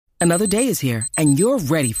Another day is here, and you're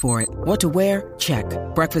ready for it. What to wear? Check.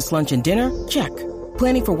 Breakfast, lunch, and dinner? Check.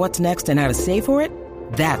 Planning for what's next and how to save for it?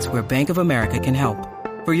 That's where Bank of America can help.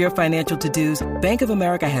 For your financial to-dos, Bank of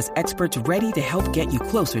America has experts ready to help get you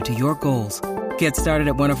closer to your goals. Get started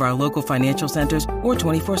at one of our local financial centers or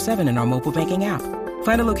 24/7 in our mobile banking app.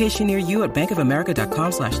 Find a location near you at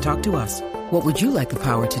bankofamerica.com/talktous. What would you like the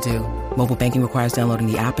power to do? Mobile banking requires downloading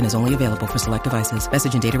the app and is only available for select devices.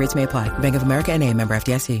 Message and data rates may apply. Bank of America N.A., member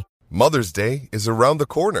FDIC. Mother's Day is around the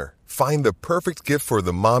corner. Find the perfect gift for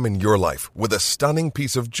the mom in your life with a stunning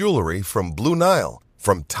piece of jewelry from Blue Nile.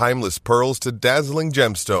 From timeless pearls to dazzling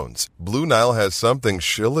gemstones, Blue Nile has something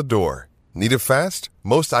she'll adore. Need it fast?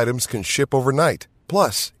 Most items can ship overnight.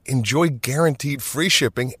 Plus, enjoy guaranteed free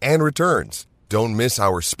shipping and returns. Don't miss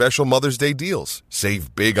our special Mother's Day deals.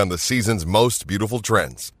 Save big on the season's most beautiful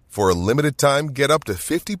trends. For a limited time, get up to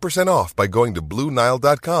 50% off by going to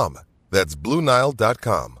BlueNile.com. That's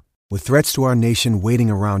BlueNile.com. With threats to our nation waiting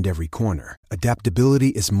around every corner, adaptability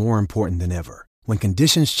is more important than ever. When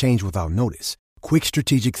conditions change without notice, quick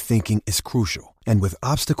strategic thinking is crucial. And with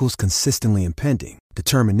obstacles consistently impending,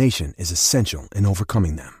 determination is essential in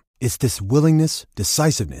overcoming them. It's this willingness,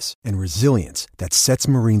 decisiveness, and resilience that sets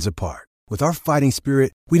Marines apart. With our fighting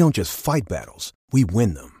spirit, we don't just fight battles, we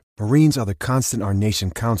win them. Marines are the constant our nation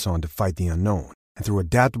counts on to fight the unknown. And through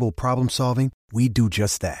adaptable problem solving, we do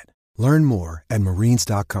just that. Learn more at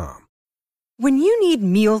marines.com. When you need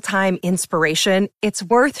mealtime inspiration, it's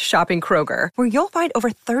worth shopping Kroger, where you'll find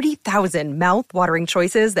over 30,000 mouth-watering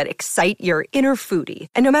choices that excite your inner foodie.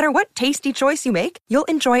 And no matter what tasty choice you make, you'll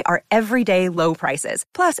enjoy our everyday low prices,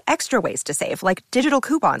 plus extra ways to save, like digital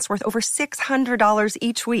coupons worth over $600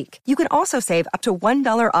 each week. You can also save up to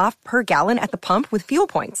 $1 off per gallon at the pump with fuel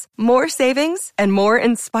points. More savings and more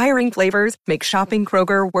inspiring flavors make shopping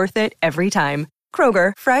Kroger worth it every time.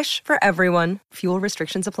 Kroger, fresh for everyone. Fuel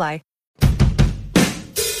restrictions apply.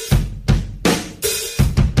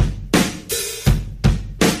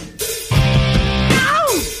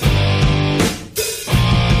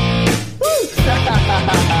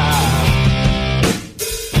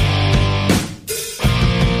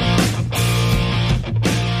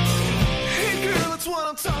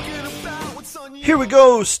 Here we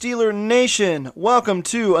go, Steeler Nation. Welcome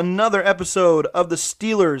to another episode of the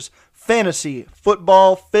Steelers Fantasy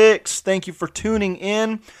Football Fix. Thank you for tuning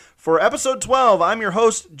in for episode 12. I'm your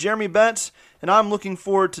host, Jeremy Betts, and I'm looking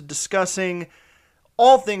forward to discussing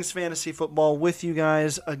all things fantasy football with you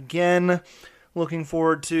guys again. Looking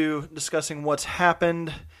forward to discussing what's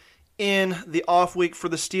happened in the off week for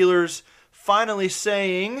the Steelers. Finally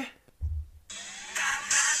saying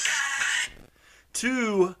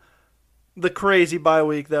to the crazy bye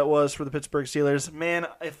week that was for the Pittsburgh Steelers. Man,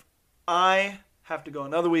 if I have to go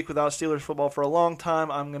another week without Steelers football for a long time,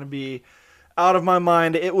 I'm going to be out of my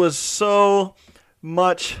mind. It was so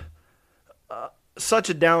much, such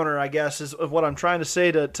a downer, I guess, is what I'm trying to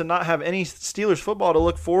say, to not have any Steelers football to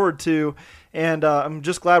look forward to. And I'm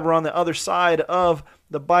just glad we're on the other side of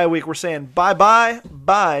the bye week. We're saying bye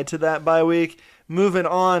to that bye week. Moving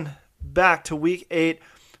on back to week 8,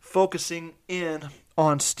 focusing in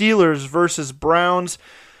on Steelers versus Browns.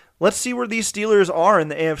 Let's see where these Steelers are in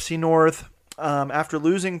the AFC North after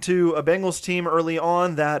losing to a Bengals team early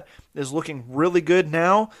on that is looking really good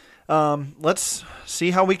now. Let's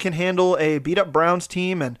see how we can handle a beat-up Browns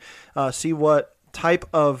team and see what type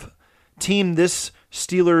of team this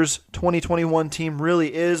Steelers 2021 team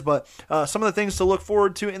really is. But some of the things to look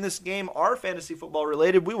forward to in this game are fantasy football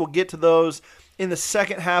related. We will get to those in the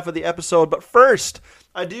second half of the episode. But first,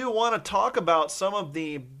 I do want to talk about some of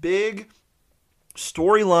the big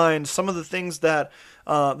storylines, some of the things that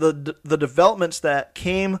the developments that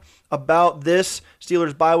came about this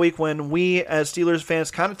Steelers bye week when we as Steelers fans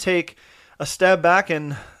kind of take a step back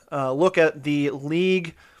and look at the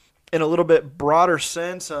league in a little bit broader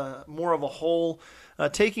sense, more of a whole,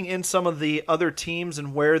 taking in some of the other teams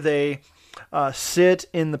and where they sit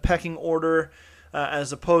in the pecking order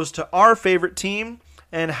as opposed to our favorite team,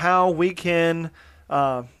 and how we can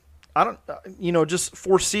just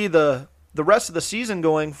foresee the rest of the season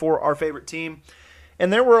going for our favorite team.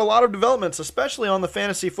 And there were a lot of developments, especially on the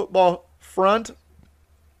fantasy football front.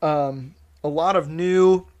 A lot of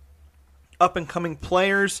new up-and-coming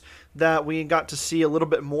players that we got to see a little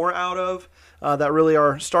bit more out of that really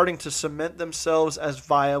are starting to cement themselves as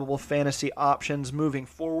viable fantasy options moving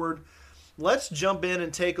forward. Let's jump in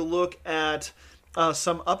and take a look at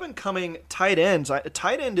some up-and-coming tight ends.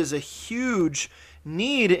 Tight end is a huge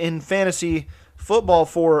need in fantasy football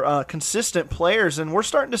for consistent players, and we're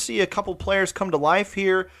starting to see a couple players come to life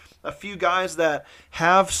here, a few guys that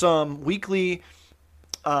have some weekly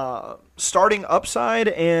starting upside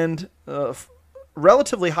and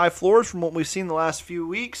relatively high floors from what we've seen the last few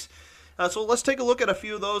weeks. So let's take a look at a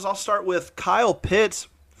few of those. I'll start with Kyle Pitts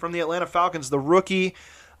from the Atlanta Falcons, the rookie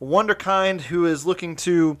wonderkind who is looking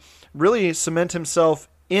to really cement himself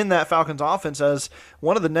in that Falcons offense as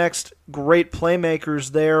one of the next great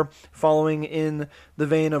playmakers there, following in the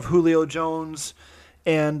vein of Julio Jones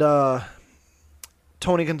and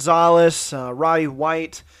Tony Gonzalez, Roddy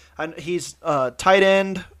White. And he's tight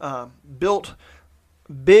end, built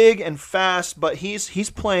big and fast, but he's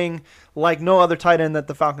playing like no other tight end that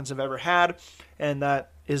the Falcons have ever had, and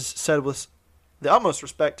that is said with the utmost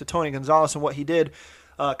respect to Tony Gonzalez and what he did.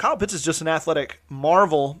 Kyle Pitts is just an athletic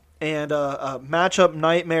marvel and a matchup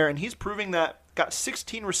nightmare, and he's proving that. Got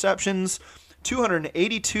 16 receptions,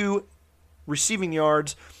 282 receiving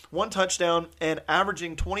yards, 1 touchdown, and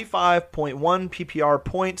averaging 25.1 PPR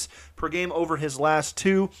points per game over his last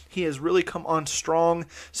 2. He has really come on strong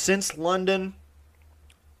since London,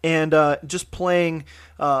 and just playing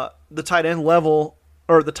the tight end level,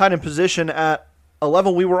 or the tight end position at a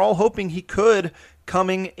level we were all hoping he could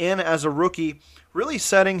coming in as a rookie, really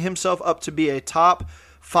setting himself up to be a top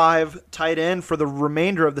 5 tight end for the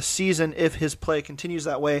remainder of the season if his play continues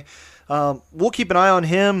that way. We'll keep an eye on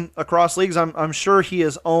him across leagues. I'm sure he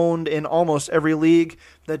is owned in almost every league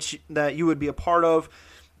that you would be a part of.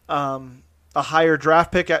 A higher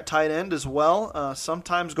draft pick at tight end as well,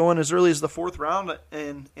 sometimes going as early as the 4th round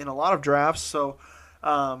in a lot of drafts. So,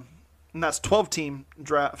 and that's 12-team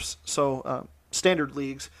drafts, so standard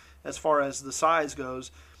leagues as far as the size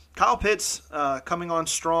goes. Kyle Pitts coming on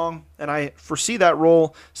strong, and I foresee that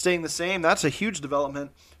role staying the same. That's a huge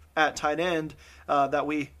development at tight end that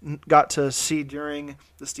we got to see during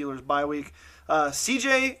the Steelers' bye week.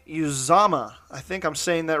 CJ Uzomah, I think I'm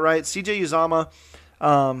saying that right. CJ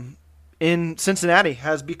Uzomah in Cincinnati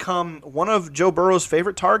has become one of Joe Burrow's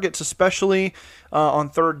favorite targets, especially on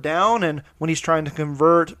 3rd down and when he's trying to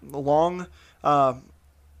convert long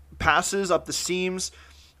passes up the seams.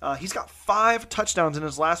 He's got 5 touchdowns in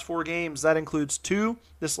his last 4 games. That includes 2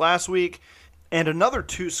 this last week and another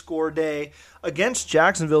 2-score day against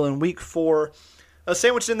Jacksonville in Week 4.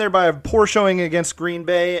 Sandwiched in there by a poor showing against Green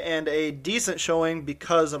Bay and a decent showing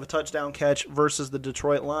because of a touchdown catch versus the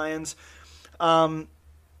Detroit Lions. CJ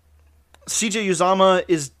Uzomah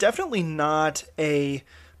is definitely not a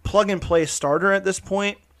plug-and-play starter at this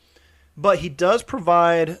point, but he does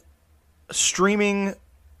provide streaming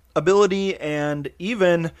ability and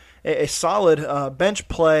even a solid bench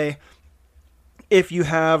play if you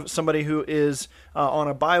have somebody who is on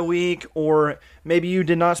a bye week, or maybe you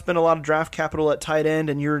did not spend a lot of draft capital at tight end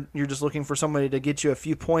and you're just looking for somebody to get you a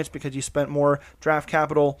few points because you spent more draft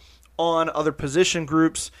capital on other position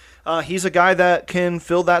groups. He's a guy that can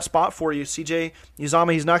fill that spot for you. CJ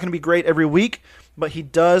Uzomah, he's not going to be great every week, but he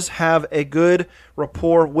does have a good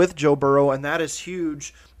rapport with Joe Burrow, and that is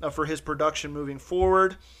huge for his production moving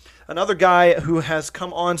forward. Another guy who has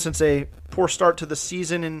come on since a poor start to the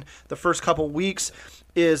season in the first couple weeks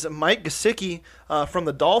is Mike Gesicki from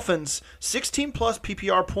the Dolphins. 16-plus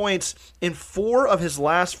PPR points in 4 of his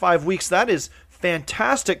last 5 weeks. That is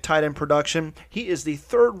fantastic tight end production. He is the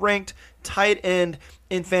 3rd-ranked tight end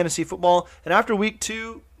in fantasy football. And after week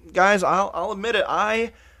 2, guys, I'll admit it,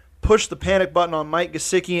 I pushed the panic button on Mike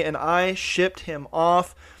Gesicki, and I shipped him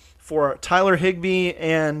off for Tyler Higbee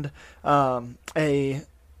and a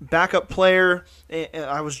backup player.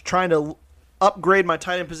 I was trying to upgrade my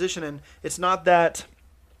tight end position, and it's not that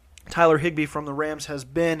Tyler Higbee from the Rams has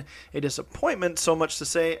been a disappointment, so much to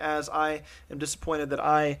say as I am disappointed that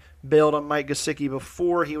I bailed on Mike Gesicki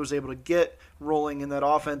before he was able to get rolling in that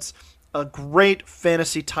offense. A great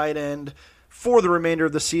fantasy tight end for the remainder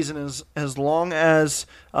of the season, as long as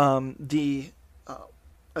the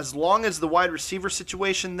wide receiver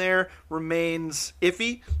situation there remains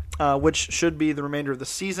iffy, which should be the remainder of the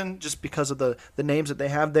season just because of the names that they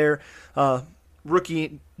have there.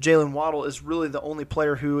 Rookie Jalen Waddle is really the only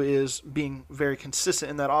player who is being very consistent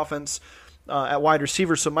in that offense at wide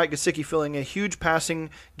receiver. So Mike Gesicki filling a huge passing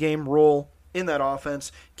game role in that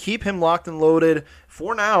offense. Keep him locked and loaded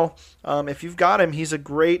for now. If you've got him, he's a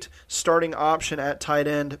great starting option at tight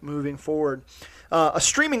end moving forward. A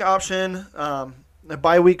streaming option, a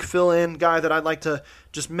bye-week fill-in guy that I'd like to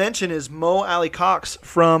just mention is Mo Alley-Cox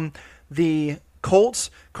from the Colts.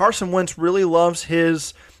 Carson Wentz really loves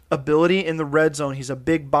his ability in the red zone. He's a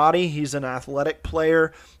big body. He's an athletic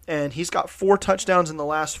player, and he's got 4 touchdowns in the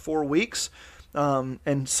last 4 weeks.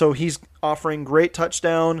 And so he's offering great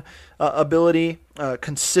touchdown ability,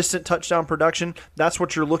 consistent touchdown production. That's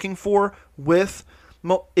what you're looking for with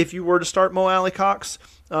if you were to start Mo Alley-Cox.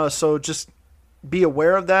 So just be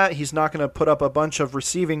aware of that. He's not going to put up a bunch of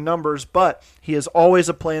receiving numbers, but he is always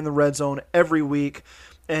a play in the red zone every week,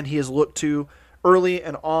 and he is looked to early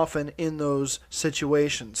and often in those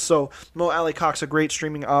situations. So Mo Alley-Cox, a great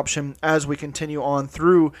streaming option as we continue on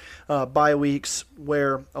through bye weeks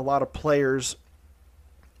where a lot of players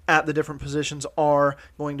at the different positions are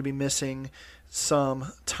going to be missing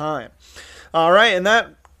some time. All right, and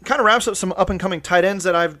that kind of wraps up some up-and-coming tight ends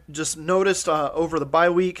that I've just noticed over the bye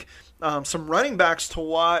week. Some running backs to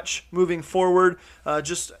watch moving forward,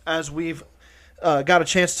 just as we've got a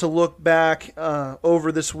chance to look back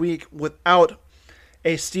over this week without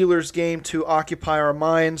a Steelers game to occupy our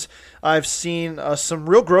minds. I've seen some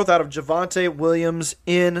real growth out of Javonte Williams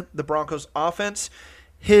in the Broncos offense.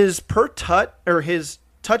 His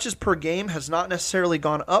touches per game has not necessarily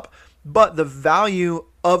gone up, but the value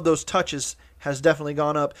of those touches has definitely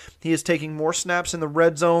gone up. He is taking more snaps in the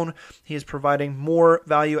red zone. He is providing more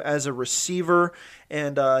value as a receiver,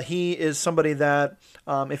 and he is somebody that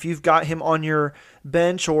if you've got him on your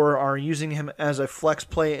bench or are using him as a flex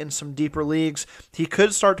play in some deeper leagues, he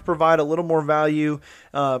could start to provide a little more value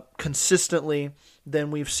consistently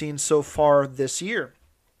than we've seen so far this year.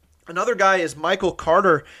 Another guy is Michael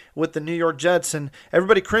Carter with the New York Jets, and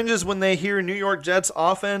everybody cringes when they hear New York Jets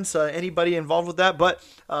offense, anybody involved with that, but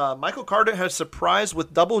Michael Carter has surprised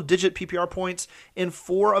with double-digit PPR points in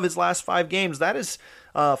 4 of his last 5 games. That is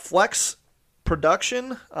flex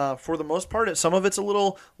production for the most part. Some of it's a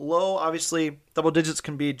little low. Obviously, double digits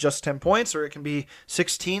can be just 10 points, or it can be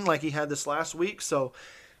 16 like he had this last week, so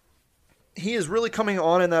he is really coming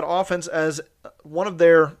on in that offense as one of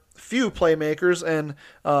their few playmakers, and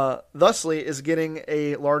thusly is getting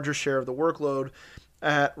a larger share of the workload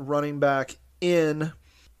at running back in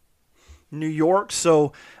New York.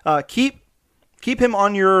 So keep him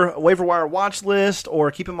on your waiver wire watch list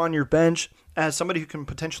or keep him on your bench as somebody who can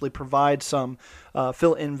potentially provide some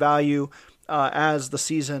fill-in value as the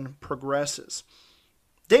season progresses.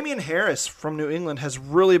 Damian Harris from New England has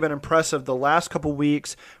really been impressive the last couple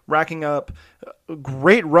weeks, racking up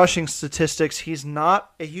great rushing statistics. He's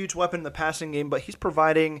not a huge weapon in the passing game, but he's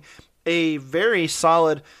providing a very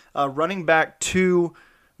solid running back 2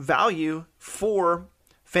 value for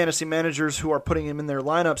fantasy managers who are putting him in their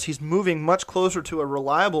lineups. He's moving much closer to a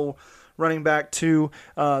reliable running back 2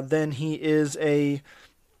 than he is a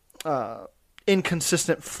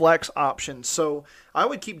inconsistent flex option. So I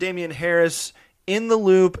would keep Damian Harris in the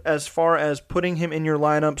loop as far as putting him in your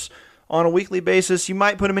lineups on a weekly basis. You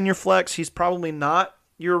might put him in your flex. He's probably not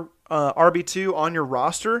your RB2 on your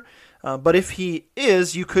roster, but if he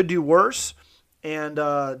is, you could do worse. And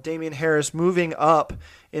Damian Harris moving up,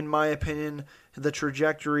 in my opinion, the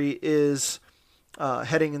trajectory is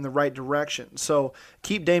heading in the right direction. So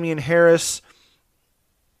keep Damian Harris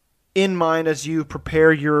in mind as you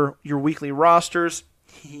prepare your weekly rosters.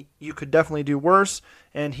 You could definitely do worse,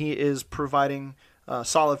 and he is providing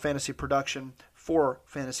solid fantasy production for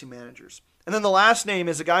fantasy managers. And then the last name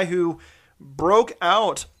is a guy who broke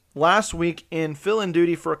out last week in fill-in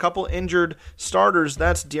duty for a couple injured starters.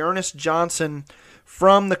 That's D'Ernest Johnson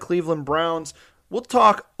from the Cleveland Browns. We'll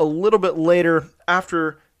talk a little bit later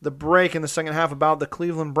after the break in the second half about the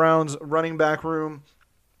Cleveland Browns running back room.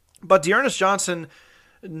 But D'Ernest Johnson,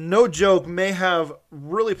 no joke, may have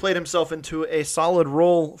really played himself into a solid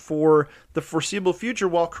role for the foreseeable future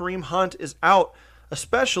while Kareem Hunt is out,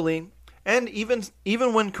 especially. And even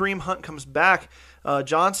when Kareem Hunt comes back,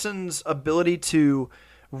 Johnson's ability to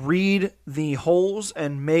read the holes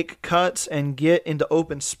and make cuts and get into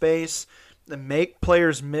open space and make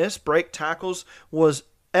players miss, break tackles, was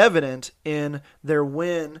evident in their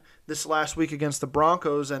win this last week against the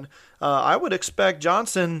Broncos. And I would expect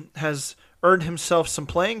Johnson has earned himself some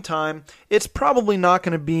playing time. It's probably not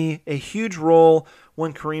going to be a huge role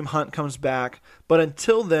when Kareem Hunt comes back, but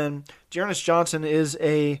until then, D'Ernest Johnson is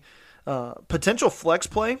a potential flex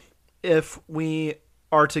play if we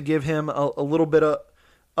are to give him a little bit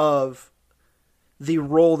of the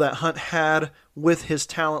role that Hunt had with his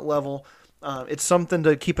talent level. It's something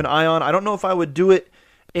to keep an eye on. I don't know if I would do it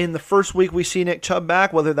in the first week we see Nick Chubb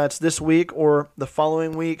back, whether that's this week or the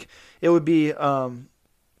following week. It would be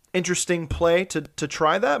interesting play to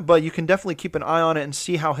try that, but you can definitely keep an eye on it and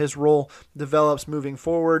see how his role develops moving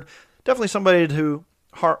forward. Definitely somebody to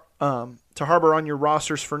harbor on your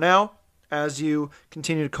rosters for now as you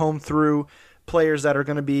continue to comb through players that are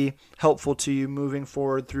going to be helpful to you moving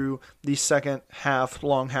forward through the second half,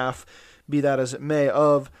 long half, be that as it may,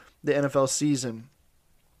 of the NFL season.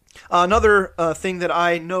 Another thing that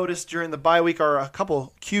I noticed during the bye week are a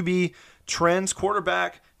couple QB trends,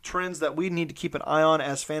 quarterback trends that we need to keep an eye on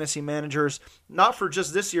as fantasy managers, not for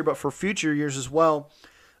just this year, but for future years as well.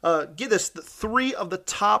 get this, 3 of the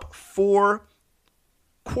top 4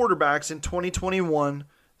 quarterbacks in 2021,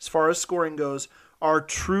 as far as scoring goes, are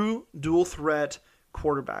true dual threat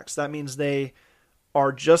quarterbacks. That means they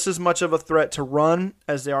are just as much of a threat to run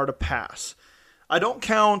as they are to pass. I don't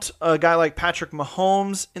count a guy like Patrick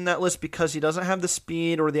Mahomes in that list because he doesn't have the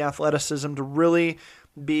speed or the athleticism to really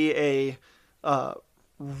be a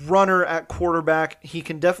runner at quarterback. He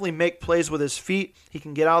can definitely make plays with his feet. He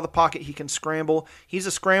can get out of the pocket. He can scramble. He's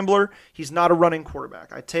a scrambler. He's not a running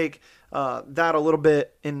quarterback. I take that a little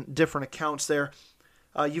bit in different accounts there.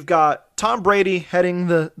 You've got Tom Brady heading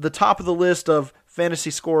the top of the list of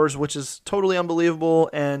fantasy scores, which is totally unbelievable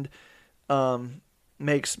and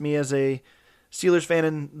makes me as a Steelers fan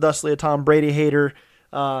and thusly a Tom Brady hater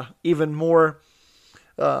even more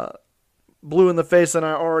blue in the face than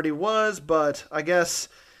I already was. But I guess,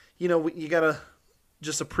 you got to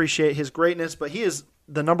just appreciate his greatness. But he is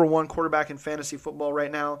the number 1 quarterback in fantasy football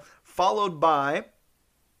right now, followed by,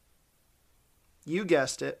 you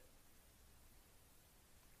guessed it,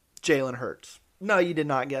 Jalen Hurts. No, you did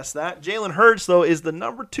not guess that. Jalen Hurts, though, is the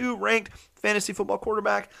number 2 ranked fantasy football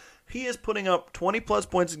quarterback. He is putting up 20-plus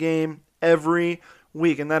points a game every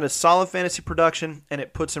week, and that is solid fantasy production, and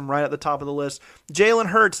it puts him right at the top of the list. Jalen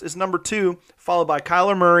Hurts is number 2, followed by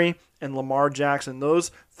Kyler Murray and Lamar Jackson.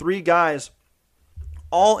 Those 3 guys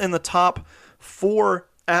all in the top 4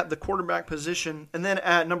 at the quarterback position. And then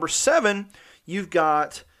at number 7, you've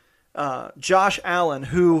got Josh Allen,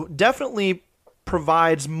 who definitely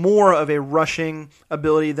provides more of a rushing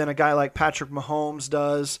ability than a guy like Patrick Mahomes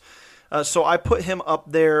does. So I put him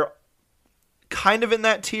up there kind of in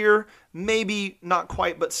that tier, maybe not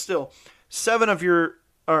quite, but still. 4 of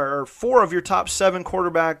your top 7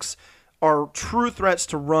 quarterbacks are true threats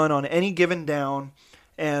to run on any given down,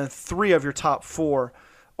 and 3 of your top 4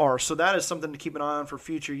 are. So that is something to keep an eye on for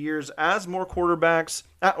future years. As more quarterbacks,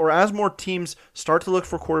 or as more teams start to look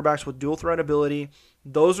for quarterbacks with dual threat ability,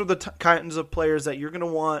 those are the kinds of players that you're going to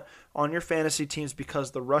want on your fantasy teams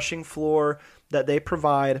because the rushing floor that they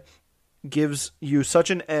provide gives you such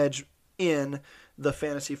an edge in the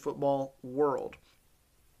fantasy football world.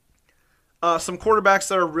 Some quarterbacks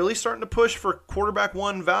that are really starting to push for quarterback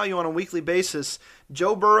 1 value on a weekly basis: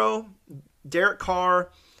 Joe Burrow, Derek Carr,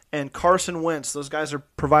 and Carson Wentz. Those guys are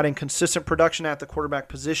providing consistent production at the quarterback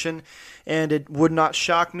position, and it would not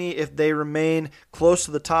shock me if they remain close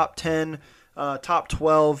to the top 10, top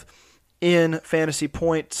 12 in fantasy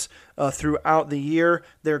points throughout the year.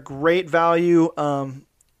 They're great value.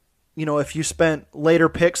 If you spent later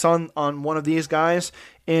picks on one of these guys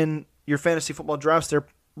in your fantasy football drafts, they're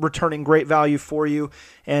returning great value for you,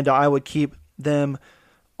 and I would keep them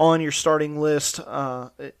on your starting list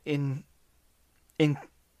in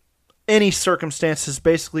any circumstances.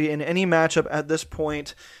 Basically, in any matchup at this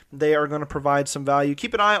point, they are going to provide some value.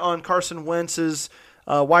 Keep an eye on Carson Wentz's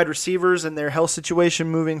wide receivers and their health situation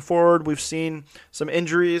moving forward. We've seen some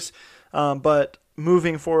injuries, but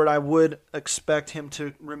moving forward, I would expect him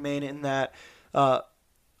to remain in that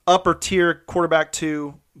upper tier quarterback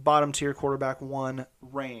 2, bottom tier quarterback 1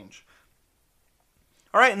 range.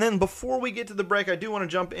 All right, and then before we get to the break, I do want to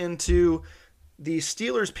jump into the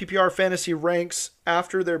Steelers PPR fantasy ranks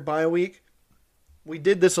after their bye week. We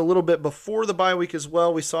did this a little bit before the bye week as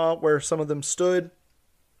well. We saw where some of them stood.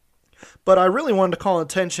 But I really wanted to call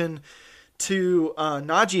attention to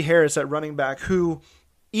Najee Harris at running back, who,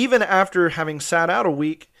 even after having sat out a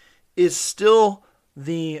week, is still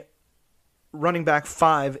the running back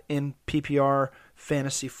 5 in PPR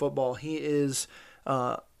fantasy football. He is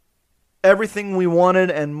everything we wanted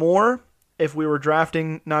and more. If we were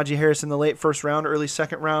drafting Najee Harris in the late first round, early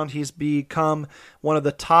second round, he's become one of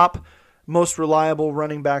the top, most reliable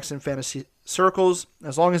running backs in fantasy circles.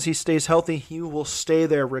 As long as he stays healthy, he will stay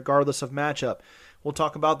there regardless of matchup. We'll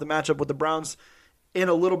talk about the matchup with the Browns in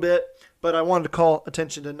a little bit, but I wanted to call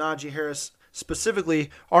attention to Najee Harris, specifically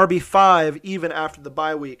RB5, even after the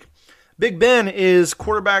bye week. Big Ben is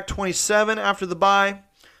quarterback 27 after the bye,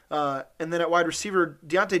 and then at wide receiver,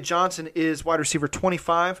 Deontay Johnson is wide receiver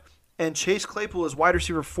 25, and Chase Claypool is wide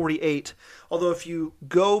receiver 48. Although if you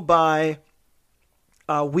go by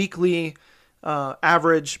weekly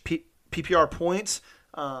average PPR points,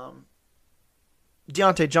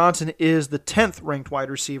 Deontay Johnson is the 10th ranked wide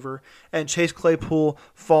receiver, and Chase Claypool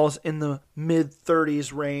falls in the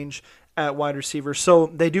mid-30s range at wide receiver. So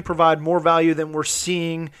they do provide more value than we're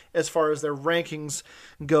seeing as far as their rankings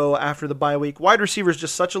go after the bye week. Wide receiver is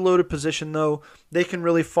just such a loaded position, though. They can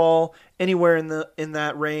really fall anywhere in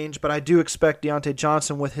that range, but I do expect Deontay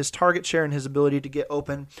Johnson, with his target share and his ability to get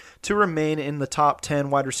open, to remain in the top 10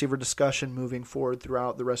 wide receiver discussion moving forward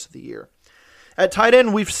throughout the rest of the year. At tight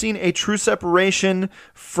end, we've seen a true separation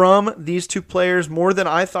from these two players, more than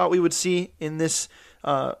I thought we would see in this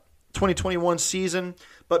 2021 season.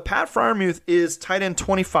 But Pat Freiermuth is tight end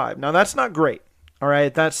 25. Now, that's not great. All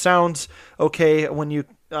right, that sounds okay when you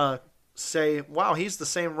say, wow, he's the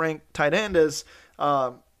same ranked tight end as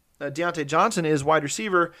Deontay Johnson is wide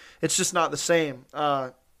receiver. It's just not the same.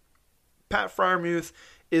 Pat Freiermuth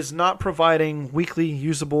is not providing weekly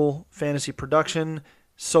usable fantasy production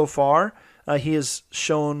so far. He has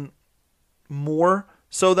shown more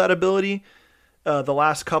so that ability the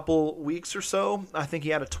last couple weeks or so. I think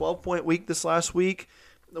he had a 12-point week this last week,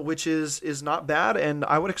 which is not bad, and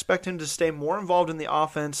I would expect him to stay more involved in the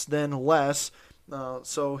offense than less.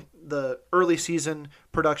 So the early season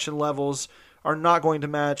production levels are not going to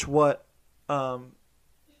match what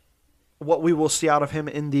we will see out of him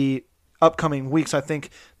in the upcoming weeks. I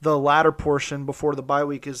think the latter portion before the bye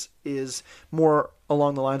week is more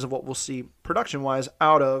along the lines of what we'll see production-wise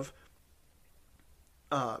out of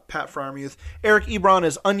Pat Freiermuth. Eric Ebron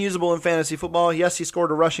is unusable in fantasy football. Yes, he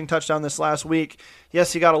scored a rushing touchdown this last week.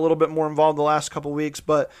 Yes, he got a little bit more involved the last couple weeks,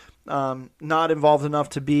 but not involved enough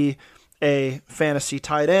to be a fantasy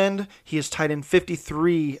tight end. He is tight end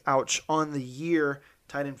 53, ouch, on the year.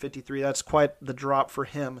 Tight end 53. That's quite the drop for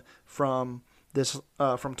him from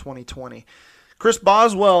 2020. Chris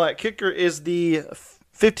Boswell at kicker is the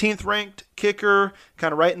 15th ranked kicker,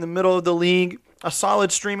 kind of right in the middle of the league. A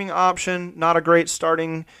solid streaming option, not a great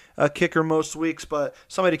starting kicker most weeks, but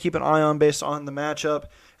somebody to keep an eye on based on the matchup.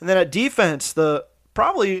 And then at defense,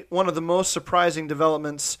 probably one of the most surprising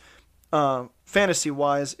developments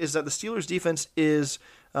fantasy-wise is that the Steelers' defense is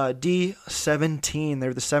D17.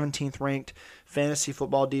 They're the 17th ranked fantasy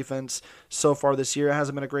football defense so far this year. It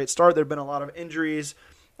hasn't been a great start. There have been a lot of injuries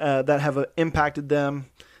that have impacted them,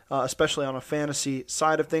 especially on a fantasy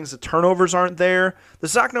side of things. The turnovers aren't there. The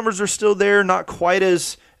sack numbers are still there, not quite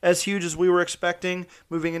as huge as we were expecting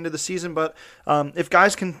moving into the season. But if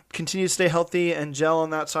guys can continue to stay healthy and gel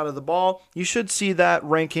on that side of the ball, you should see that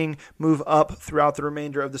ranking move up throughout the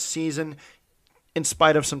remainder of the season in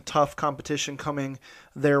spite of some tough competition coming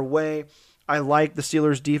their way. I like the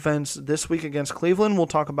Steelers' defense this week against Cleveland. We'll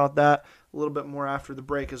talk about that a little bit more after the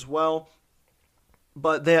break as well.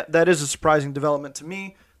 But that is a surprising development to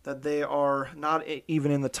me, that they are not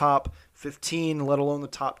even in the top 15, let alone the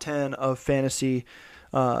top 10 of fantasy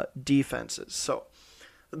defenses. So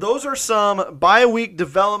those are some bye week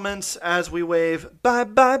developments as we wave bye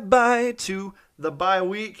to the bye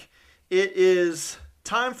week. It is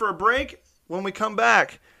time for a break. When we come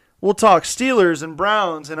back, we'll talk Steelers and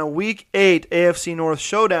Browns in a Week 8 AFC North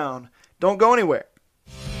showdown. Don't go anywhere.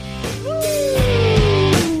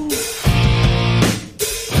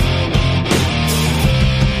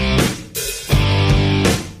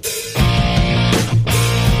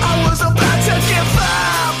 I was about to give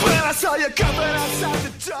up when I saw you coming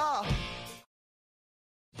outside the door.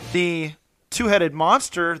 The two-headed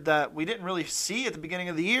monster that we didn't really see at the beginning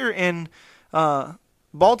of the year in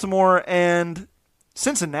Baltimore and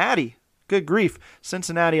Cincinnati. Good grief.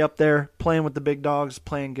 Cincinnati up there playing with the big dogs,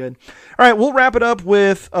 playing good. All right, we'll wrap it up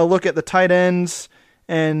with a look at the tight ends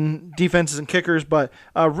and defenses and kickers, but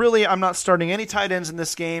really I'm not starting any tight ends in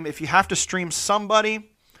this game. If you have to stream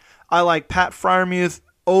somebody, I like Pat Freiermuth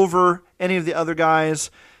over any of the other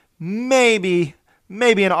guys. Maybe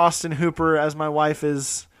an Austin Hooper, as my wife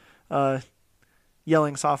is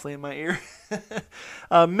yelling softly in my ear.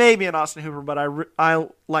 Maybe an Austin Hooper, but I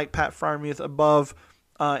like Pat Freiermuth above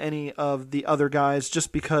any of the other guys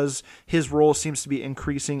just because his role seems to be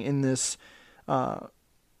increasing in this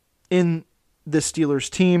Steelers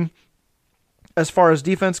team. As far as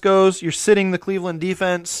defense goes, you're sitting the Cleveland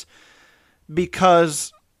defense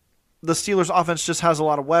because the Steelers offense just has a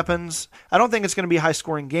lot of weapons. I don't think it's going to be a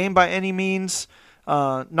high-scoring game by any means.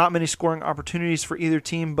 Not many scoring opportunities for either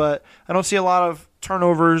team, but I don't see a lot of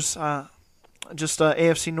turnovers. Just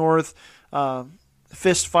AFC North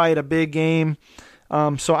fist fight, a big game.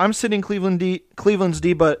 So I'm sitting Cleveland's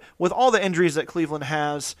D, but with all the injuries that Cleveland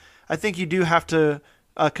has, I think you do have to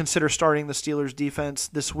consider starting the Steelers defense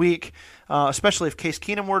this week, especially if Case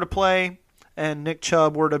Keenum were to play and Nick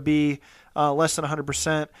Chubb were to be less than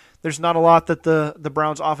 100%. There's not a lot that the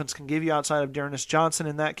Browns offense can give you outside of D'Ernest Johnson.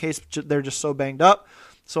 In that case, they're just so banged up.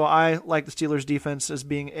 So I like the Steelers defense as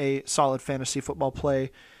being a solid fantasy football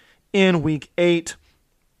play in Week 8.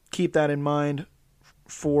 Keep that in mind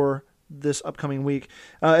for this upcoming week.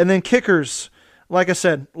 And then kickers, like I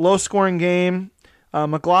said, low-scoring game.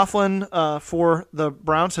 McLaughlin for the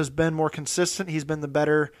Browns has been more consistent. He's been the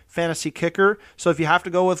better fantasy kicker. So if you have to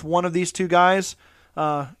go with one of these two guys,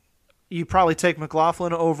 you probably take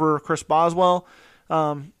McLaughlin over Chris Boswell.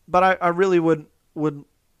 But I really would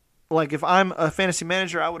like, if I'm a fantasy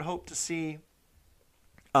manager, I would hope to see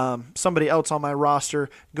somebody else on my roster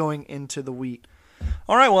going into the week.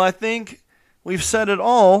 All right, well, I think we've said it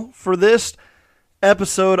all for this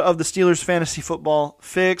episode of the Steelers Fantasy Football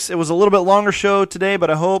Fix. It was a little bit longer show today,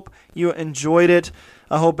 but I hope you enjoyed it.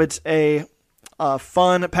 I hope it's a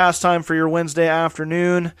fun pastime for your Wednesday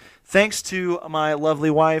afternoon. Thanks to my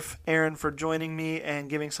lovely wife, Erin, for joining me and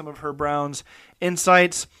giving some of her Browns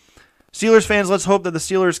insights. Steelers fans, let's hope that the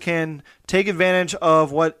Steelers can take advantage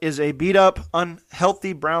of what is a beat-up,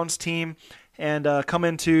 unhealthy Browns team and come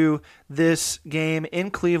into this game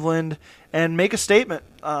in Cleveland and make a statement.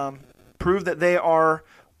 Prove that they are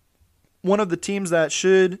one of the teams that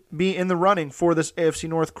should be in the running for this AFC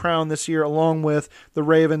North crown this year, along with the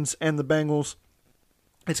Ravens and the Bengals.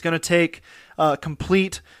 It's going to take a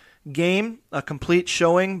complete game, a complete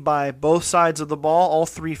showing by both sides of the ball, all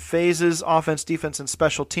three phases, offense, defense, and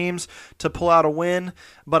special teams, to pull out a win.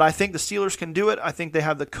 But I think the Steelers can do it. I think they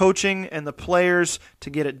have the coaching and the players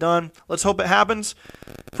to get it done. Let's hope it happens.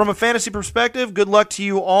 From a fantasy perspective, good luck to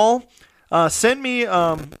you all. Send me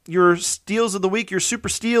your steals of the week, your super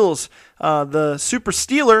steals. The super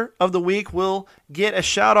stealer of the week will get a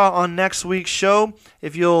shout out on next week's show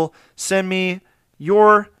if you'll send me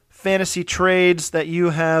your fantasy trades that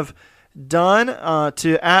you have done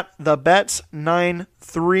to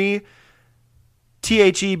 @thebets93,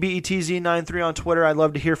 THEBETZ93 on Twitter. I'd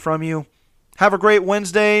love to hear from you. Have a great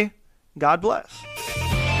Wednesday. God bless.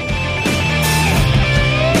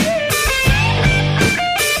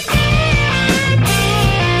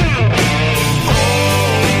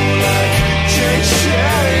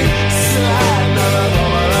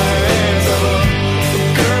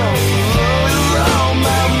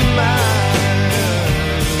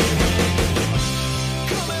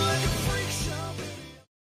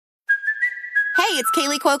 Hey, it's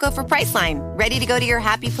Kaylee Cuoco for Priceline. Ready to go to your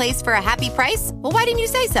happy place for a happy price? Well, why didn't you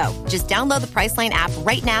say so? Just download the Priceline app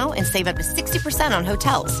right now and save up to 60% on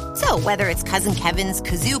hotels. So whether it's Cousin Kevin's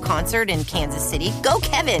Kazoo Concert in Kansas City, go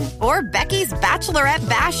Kevin, or Becky's Bachelorette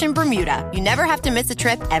Bash in Bermuda, you never have to miss a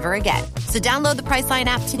trip ever again. So download the Priceline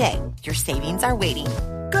app today. Your savings are waiting.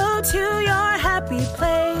 Go to your happy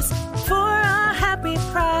place for a happy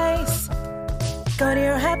price. Go to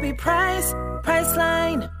your happy price,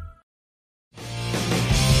 Priceline.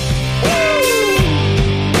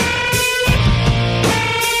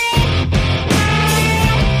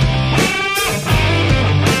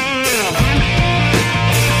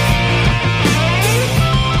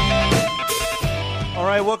 All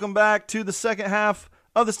right, welcome back to the second half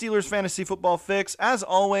of the Steelers Fantasy Football Fix. As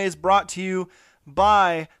always, brought to you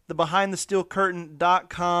by the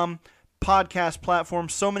BehindTheSteelCurtain.com podcast platform.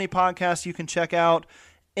 So many podcasts you can check out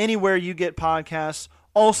anywhere you get podcasts.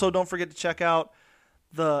 Also, don't forget to check out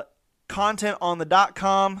the content on the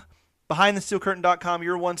 .com, BehindTheSteelCurtain.com,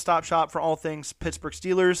 your one-stop shop for all things Pittsburgh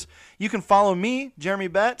Steelers. You can follow me, Jeremy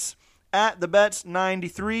Betts,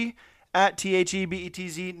 @thebets93,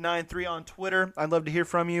 @THEBETZ93 on Twitter. I'd love to hear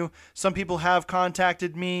from you. Some people have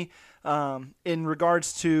contacted me in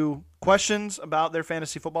regards to questions about their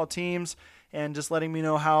fantasy football teams and just letting me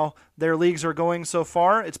know how their leagues are going so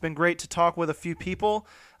far. It's been great to talk with a few people.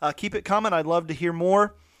 Keep it coming. I'd love to hear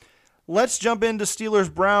more. Let's jump into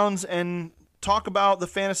Steelers-Browns and talk about the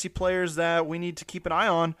fantasy players that we need to keep an eye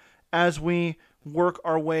on as we work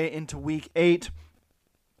our way into Week 8.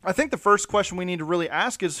 I think the first question we need to really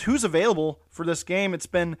ask is who's available for this game. It's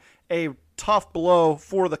been a tough blow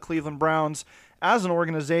for the Cleveland Browns. As an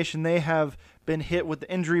organization, they have been hit with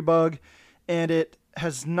the injury bug, and it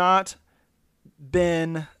has not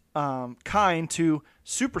been kind to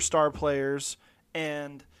superstar players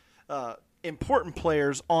and important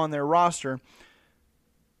players on their roster.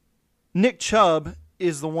 Nick Chubb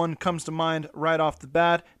is the one comes to mind right off the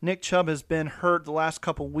bat. Nick Chubb has been hurt the last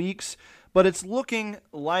couple weeks, but it's looking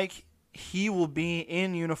like he will be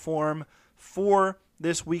in uniform for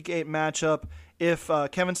this Week 8 matchup. If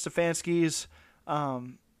Kevin Stefanski's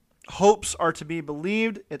hopes are to be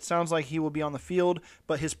believed, it sounds like he will be on the field,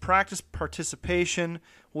 but his practice participation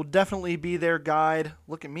will definitely be their guide.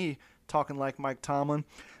 Look at me talking like Mike Tomlin.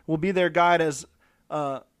 Will be their guide as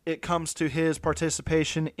it comes to his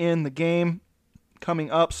participation in the game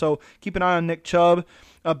coming up. So keep an eye on Nick Chubb.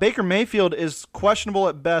 Baker Mayfield is questionable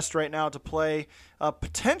at best right now to play.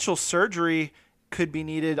 Potential surgery could be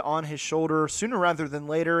needed on his shoulder sooner rather than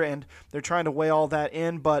later, and they're trying to weigh all that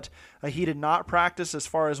in, but he did not practice as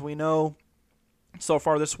far as we know so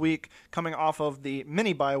far this week, coming off of the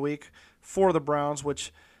mini bye week for the Browns,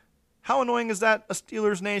 which how annoying is that, a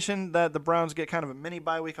Steelers nation, that the Browns get kind of a mini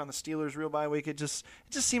bye week on the Steelers' real bye week? It just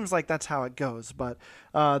seems like that's how it goes. But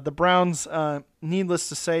the Browns, needless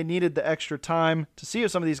to say, needed the extra time to see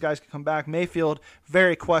if some of these guys could come back. Mayfield,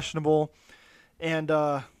 very questionable. And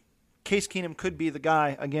Case Keenum could be the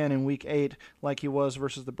guy again in Week 8 like he was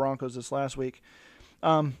versus the Broncos this last week.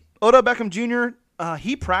 Odell Beckham Jr.,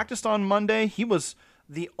 he practiced on Monday. He was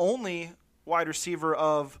the only wide receiver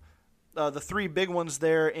of the three big ones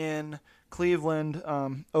there in Cleveland,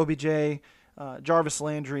 OBJ, Jarvis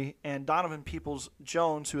Landry, and Donovan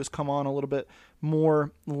Peoples-Jones, who has come on a little bit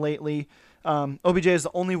more lately. OBJ is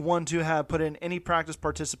the only one to have put in any practice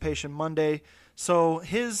participation Monday. So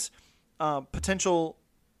his potential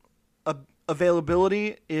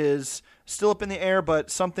availability is still up in the air,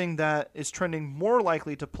 but something that is trending more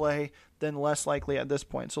likely to play than less likely at this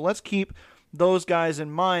point. So let's keep those guys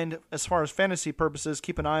in mind as far as fantasy purposes.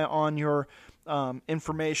 Keep an eye on your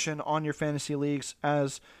information on your fantasy leagues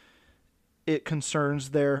as it concerns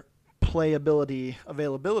their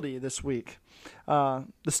availability this week. The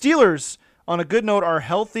Steelers, on a good note, are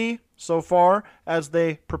healthy so far as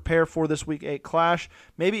they prepare for this Week 8 clash,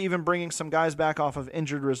 maybe even bringing some guys back off of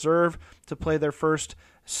injured reserve to play their first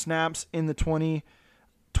snaps in the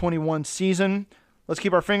 2021 season. Let's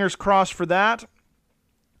keep our fingers crossed for that.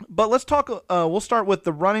 But let's talk. We'll start with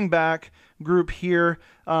the running back group here.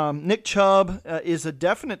 Nick Chubb is a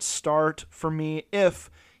definite start for me if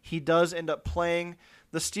he does end up playing.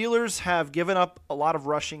 The Steelers have given up a lot of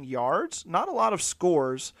rushing yards, not a lot of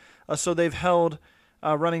scores, so they've held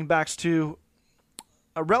running backs to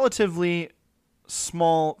a relatively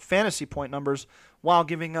small fantasy point numbers while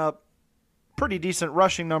giving up pretty decent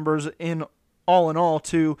rushing numbers in all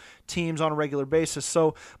to teams on a regular basis.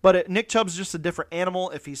 So, but Nick Chubb's just a different animal.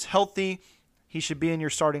 If he's healthy, he should be in your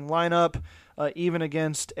starting lineup, even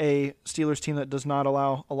against a Steelers team that does not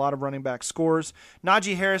allow a lot of running back scores.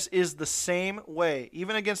 Najee Harris is the same way,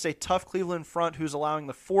 even against a tough Cleveland front who's allowing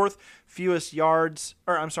the fourth fewest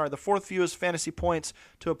fantasy points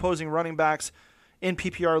to opposing running backs in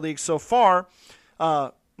PPR leagues so far.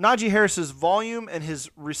 Najee Harris's volume and his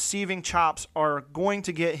receiving chops are going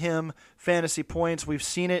to get him fantasy points. We've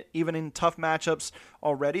seen it even in tough matchups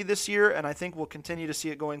already this year, and I think we'll continue to see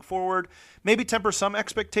it going forward. Maybe temper some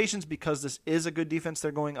expectations because this is a good defense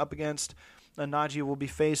they're going up against. Najee will be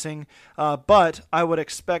facing, but I would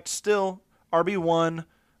expect still RB1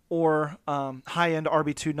 or high-end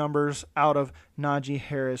RB2 numbers out of Najee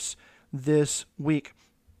Harris this week.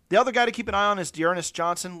 The other guy to keep an eye on is D'Ernest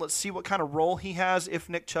Johnson. Let's see what kind of role he has if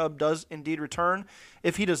Nick Chubb does indeed return.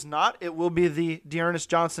 If he does not, it will be the D'Ernest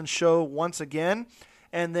Johnson show once again.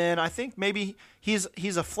 And then I think maybe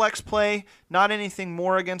he's a flex play, not anything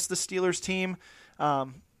more against the Steelers team,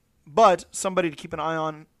 but somebody to keep an eye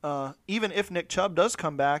on. Even if Nick Chubb does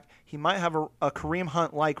come back, he might have a Kareem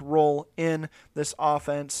Hunt-like role in this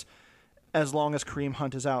offense as long as Kareem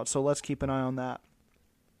Hunt is out. So let's keep an eye on that.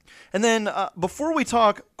 And then before we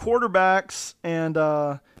talk quarterbacks and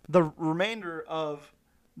the remainder of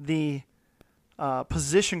the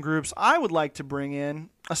position groups, I would like to bring in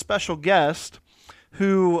a special guest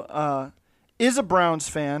who is a Browns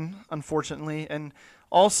fan, unfortunately, and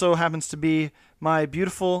also happens to be my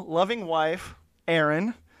beautiful, loving wife,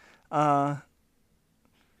 Erin. Steelers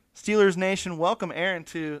Nation, welcome Erin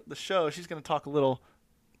to the show. She's going to talk a little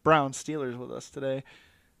Browns Steelers with us today.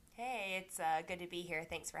 Hey, it's good to be here.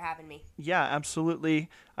 Thanks for having me. Yeah,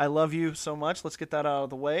 absolutely. I love you so much. Let's get that out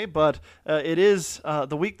of the way. But it is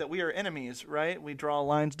the week that we are enemies, right? We draw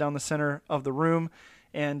lines down the center of the room,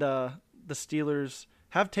 and the Steelers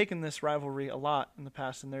have taken this rivalry a lot in the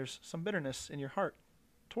past, and there's some bitterness in your heart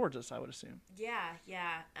towards us, I would assume. Yeah.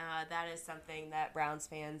 That is something that Browns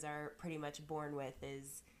fans are pretty much born with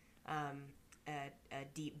is a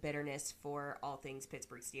deep bitterness for all things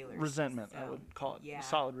Pittsburgh Steelers. Resentment, so, I would call it. Yeah.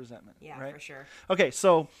 Solid resentment. Yeah, right? for sure. Okay,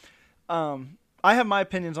 so I have my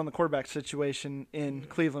opinions on the quarterback situation in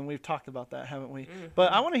Cleveland. We've talked about that, haven't we? Mm-hmm.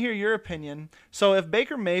 But I want to hear your opinion. So if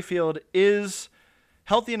Baker Mayfield is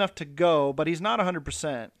healthy enough to go, but he's not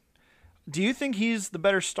 100%, do you think he's the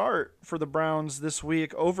better start for the Browns this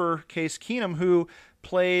week over Case Keenum, who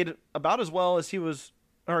played about as well as he was,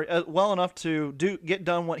 or well enough to get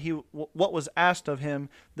done what was asked of him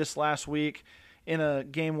this last week in a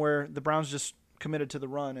game where the Browns just committed to the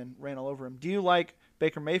run and ran all over him? Do you like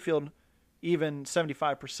Baker Mayfield even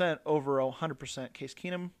 75% over 100% Case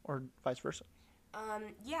Keenum, or vice versa?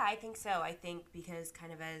 Yeah, I think so. I think because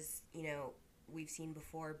kind of as, we've seen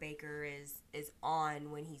before, Baker is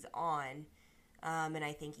on when he's on. And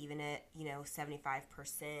I think even at, 75%,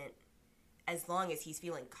 as long as he's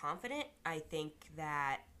feeling confident, I think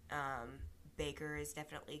that Baker is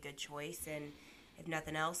definitely a good choice, and if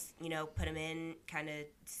nothing else, put him in, kind of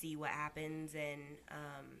see what happens, and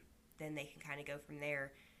then they can kind of go from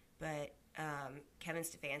there. But Kevin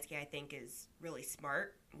Stefanski, I think, is really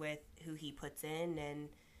smart with who he puts in, and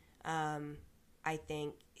I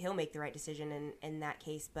think he'll make the right decision in that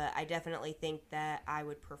case. But I definitely think that I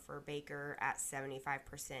would prefer Baker at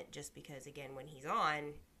 75%, just because, again, when he's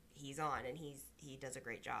on, and he does a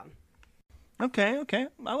great job. Okay.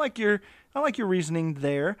 I like your reasoning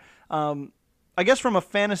there. I guess from a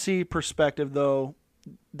fantasy perspective, though,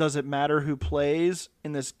 does it matter who plays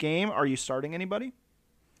in this game? Are you starting anybody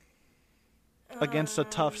against a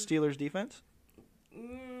tough Steelers defense?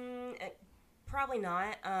 Probably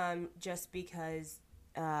not, just because,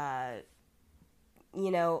 like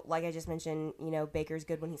I just mentioned, Baker's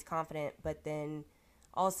good when he's confident, but then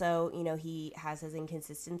also, he has his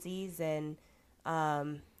inconsistencies, and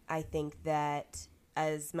I think that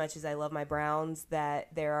as much as I love my Browns,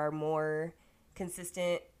 that there are more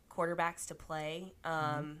consistent quarterbacks to play,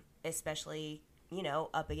 especially,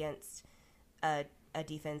 up against a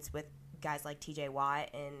defense with guys like TJ Watt,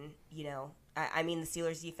 and, I mean, the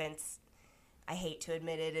Steelers defense, I hate to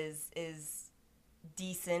admit it, is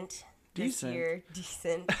decent this year.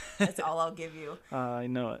 Decent. That's all I'll give you. I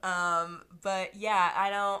know it. But yeah,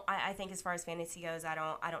 I think as far as fantasy goes, I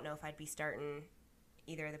don't know if I'd be starting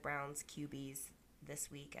either of the Browns QBs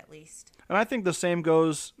this week at least. And I think the same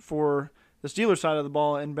goes for the Steelers side of the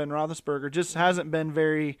ball, and Ben Roethlisberger just hasn't been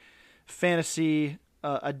very fantasy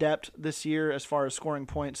adept this year as far as scoring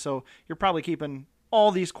points. So you're probably keeping all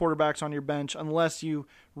these quarterbacks on your bench unless you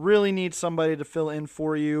really need somebody to fill in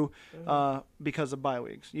for you because of bye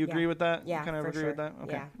weeks. You agree with that? Yeah, you kind of agree with that?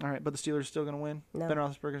 Okay. Yeah. All right, but the Steelers are still going to win? No. Ben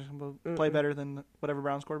Roethlisberger's going to play better than whatever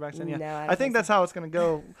Browns quarterback's in? Yeah. No, I think that's how it's going to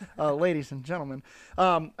go, ladies and gentlemen.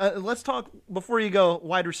 Let's talk, before you go,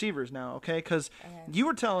 wide receivers now, okay? Because you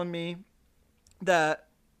were telling me that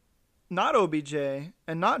not OBJ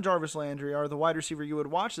and not Jarvis Landry are the wide receiver you would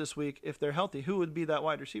watch this week if they're healthy. Who would be that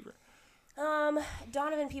wide receiver?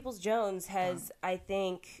 Donovan Peoples-Jones has, I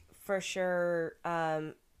think, for sure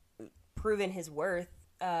proven his worth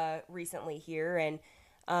recently here. And,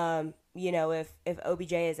 if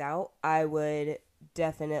OBJ is out, I would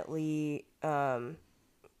definitely, I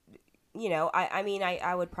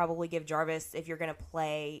would probably give Jarvis, if you're going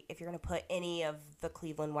to put any of the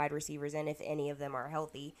Cleveland wide receivers in, if any of them are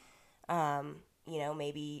healthy,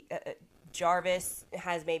 maybe Jarvis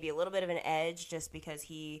has maybe a little bit of an edge just because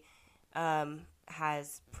he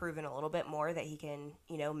has proven a little bit more that he can,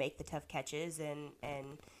 make the tough catches and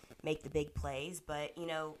make the big plays. But,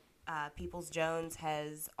 Peoples-Jones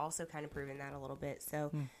has also kind of proven that a little bit.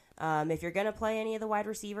 So if you're going to play any of the wide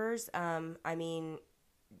receivers, that's,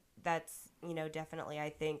 definitely, I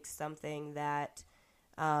think, something that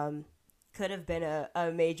could have been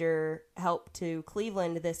a major help to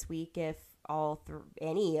Cleveland this week if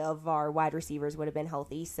any of our wide receivers would have been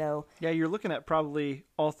healthy. So yeah, you're looking at probably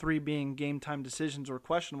all three being game time decisions or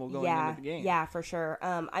questionable going into the game. Yeah, for sure.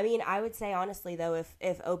 I would say honestly though,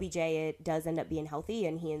 if OBJ does end up being healthy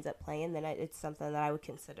and he ends up playing, then it's something that I would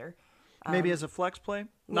consider. Maybe as a flex play,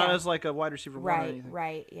 not as like a wide receiver one or anything.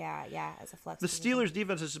 Right, yeah, as a flex. The Steelers'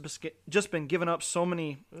 defense has just been giving up so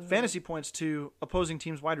many fantasy points to opposing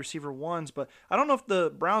teams' wide receiver ones, but I don't know if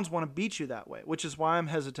the Browns want to beat you that way, which is why I'm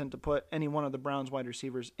hesitant to put any one of the Browns' wide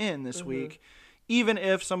receivers in this week, even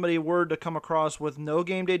if somebody were to come across with no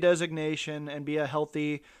game day designation and be a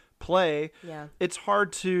healthy play. Yeah, it's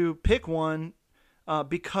hard to pick one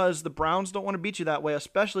because the Browns don't want to beat you that way,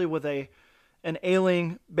 especially with an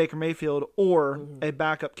ailing Baker Mayfield or a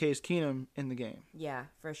backup Case Keenum in the game. Yeah,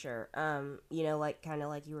 for sure. Like you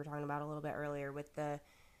were talking about a little bit earlier with the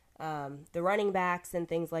running backs and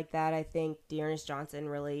things like that. I think Dearness Johnson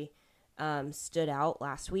really stood out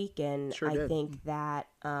last week, and I think that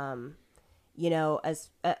as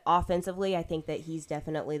offensively, I think that he's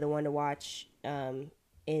definitely the one to watch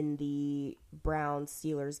in the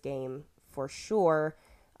Browns-Steelers game for sure.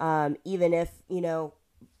 Even if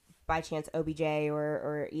by chance OBJ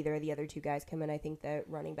or either of the other two guys come in, I think that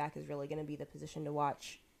running back is really going to be the position to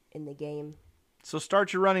watch in the game. So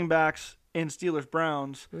start your running backs in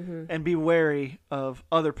Steelers-Browns and be wary of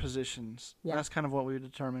other positions. Yeah. That's kind of what we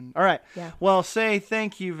determined. All right. Yeah. Well,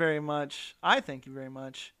 thank you very much. I thank you very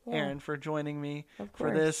much, Aaron, for joining me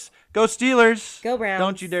for this. Go Steelers. Go Browns.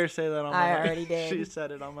 Don't you dare say that on my mic. I already did. She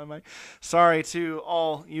said it on my mic. Sorry to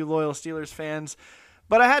all you loyal Steelers fans.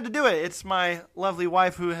 But I had to do it. It's my lovely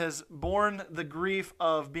wife who has borne the grief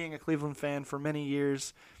of being a Cleveland fan for many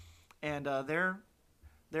years. And they're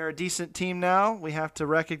a decent team now. We have to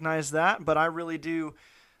recognize that. But I really do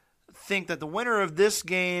think that the winner of this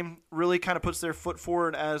game really kind of puts their foot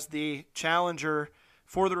forward as the challenger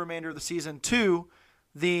for the remainder of the season to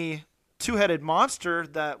the two-headed monster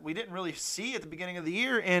that we didn't really see at the beginning of the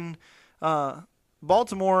year in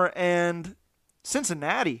Baltimore and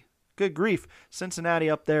Cincinnati. Good grief. Cincinnati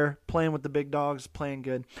up there playing with the big dogs, playing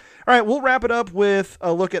good. All right, we'll wrap it up with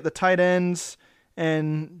a look at the tight ends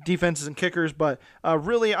and defenses and kickers, but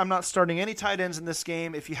really I'm not starting any tight ends in this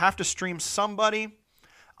game. If you have to stream somebody,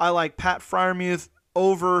 I like Pat Freiermuth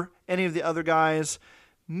over any of the other guys.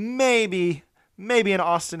 Maybe an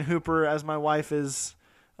Austin Hooper, as my wife is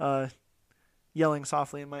yelling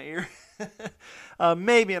softly in my ear.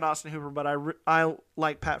 Maybe an Austin Hooper, but I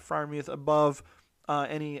like Pat Freiermuth above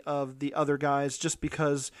any of the other guys just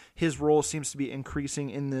because his role seems to be increasing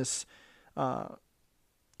in this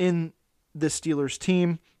Steelers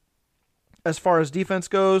team. As far as defense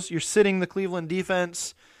goes, you're sitting the Cleveland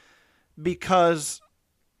defense because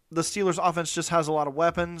the Steelers offense just has a lot of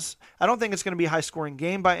weapons. I don't think it's going to be a high-scoring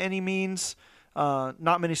game by any means.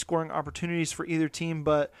 Not many scoring opportunities for either team,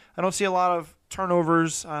 but I don't see a lot of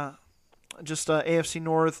turnovers. Just AFC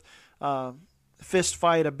North fist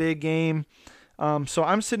fight, a big game. So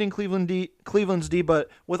I'm sitting Cleveland's D, but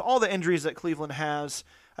with all the injuries that Cleveland has,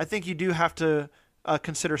 I think you do have to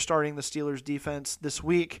consider starting the Steelers defense this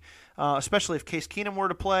week, especially if Case Keenum were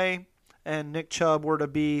to play and Nick Chubb were to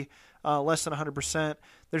be less than 100%.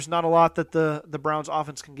 There's not a lot that the Browns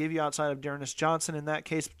offense can give you outside of Dearness Johnson. In that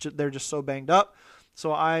case, they're just so banged up.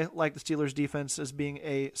 So I like the Steelers defense as being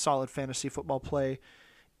a solid fantasy football play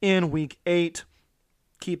in Week 8.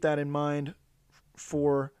 Keep that in mind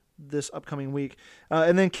for this upcoming week.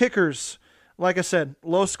 And then kickers, like I said,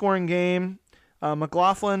 low-scoring game.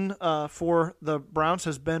 McLaughlin for the Browns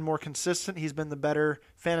has been more consistent. He's been the better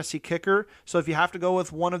fantasy kicker. So if you have to go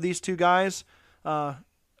with one of these two guys,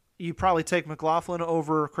 you probably take McLaughlin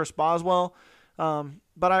over Chris Boswell.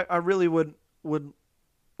 But I really would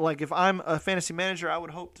like, if I'm a fantasy manager, I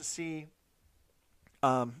would hope to see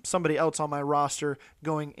somebody else on my roster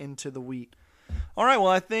going into the week. All right,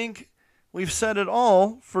 well, I think we've said it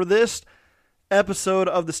all for this episode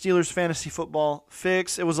of the Steelers Fantasy Football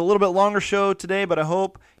Fix. It was a little bit longer show today, but I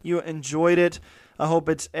hope you enjoyed it. I hope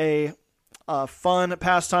it's a fun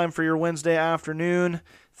pastime for your Wednesday afternoon.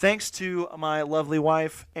 Thanks to my lovely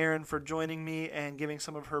wife, Erin, for joining me and giving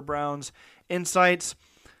some of her Browns insights.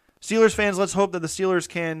 Steelers fans, let's hope that the Steelers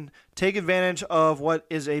can take advantage of what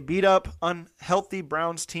is a beat-up, unhealthy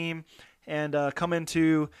Browns team and come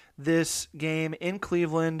into this game in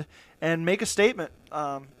Cleveland and make a statement.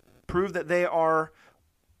 Prove that they are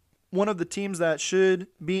one of the teams that should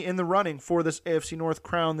be in the running for this AFC North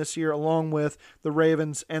crown this year, along with the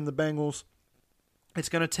Ravens and the Bengals. It's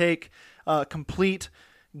going to take a complete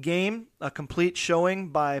game, a complete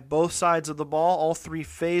showing by both sides of the ball, all three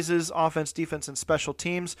phases, offense, defense, and special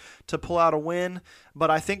teams, to pull out a win. But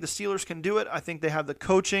I think the Steelers can do it. I think they have the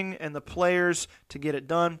coaching and the players to get it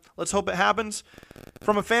done. Let's hope it happens.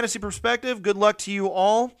 From a fantasy perspective, good luck to you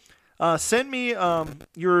all. Send me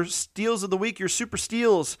your steals of the week, your super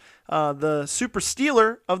steals. The super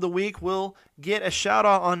stealer of the week will get a shout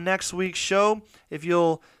out on next week's show. If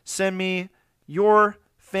you'll send me your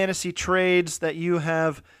fantasy trades that you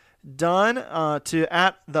have done to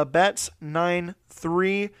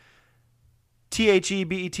 @thebets93,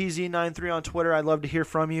 THEBETZ93 on Twitter. I'd love to hear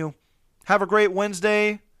from you. Have a great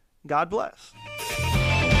Wednesday. God bless.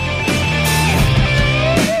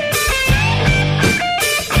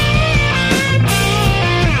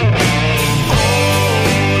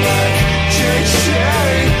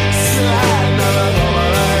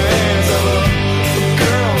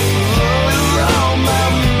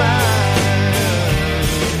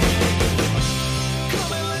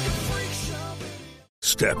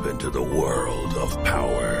 Step into the world of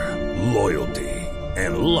power, loyalty,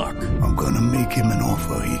 and luck. I'm gonna make him an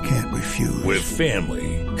offer he can't refuse. With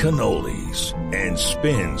family, cannolis, and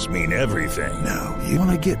spins mean everything. Now, you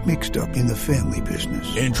wanna get mixed up in the family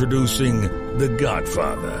business. Introducing The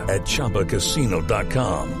Godfather at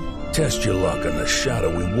ChumbaCasino.com. Test your luck in the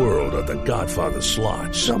shadowy world of The Godfather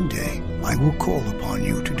slot. Someday, I will call upon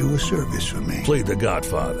you to do a service for me. Play The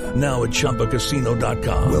Godfather, now at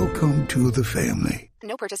ChumbaCasino.com. Welcome to the family.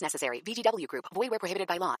 No purchase necessary. VGW Group. Void where prohibited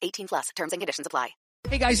by law. 18+. Terms and conditions apply.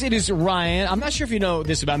 Hey guys, it is Ryan. I'm not sure if you know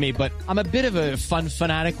this about me, but I'm a bit of a fun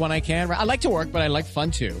fanatic when I can. I like to work, but I like fun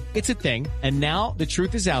too. It's a thing. And now the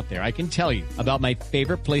truth is out there. I can tell you about my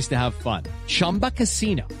favorite place to have fun. Chumba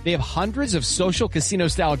Casino. They have hundreds of social casino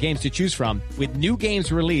style games to choose from with new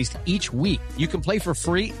games released each week. You can play for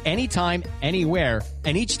free anytime, anywhere.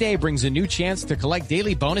 And each day brings a new chance to collect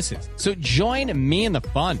daily bonuses. So join me in the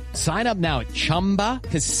fun. Sign up now at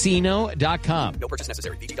ChumbaCasino.com. No purchase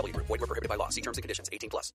necessary. VGW Group. Void where prohibited by law. See terms and conditions.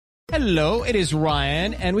 18+. Hello, it is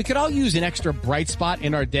Ryan, and we could all use an extra bright spot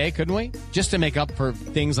in our day, couldn't we? Just to make up for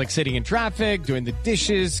things like sitting in traffic, doing the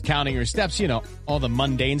dishes, counting your steps, you know, all the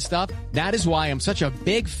mundane stuff. That is why I'm such a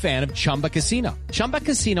big fan of Chumba Casino. Chumba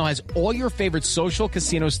Casino has all your favorite social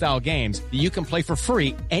casino-style games that you can play for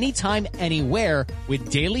free anytime, anywhere with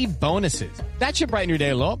daily bonuses. That should brighten your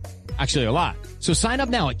day a little. Actually, a lot. So sign up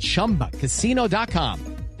now at ChumbaCasino.com.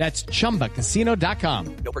 That's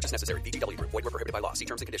ChumbaCasino.com. No purchase necessary. VGW Group. Void where prohibited by law. See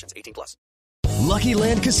terms and conditions. 18+. Lucky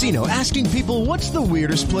Land Casino, asking people, what's the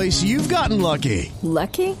weirdest place you've gotten lucky?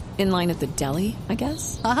 Lucky? In line at the deli, I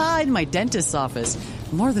guess? Aha, in my dentist's office.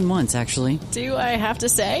 More than once, actually. Do I have to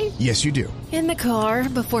say? Yes, you do. In the car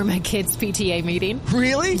before my kids' PTA meeting.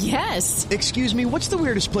 Really? Yes. Excuse me, what's the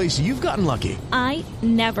weirdest place you've gotten lucky? I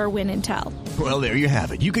never win and tell. Well, there you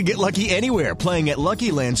have it. You can get lucky anywhere, playing at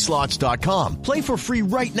LuckyLandSlots.com. Play for free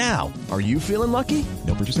right now. Are you feeling lucky?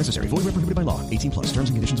 No purchase necessary. Void where prohibited by law. 18+. Terms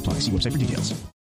and conditions apply. See website for details.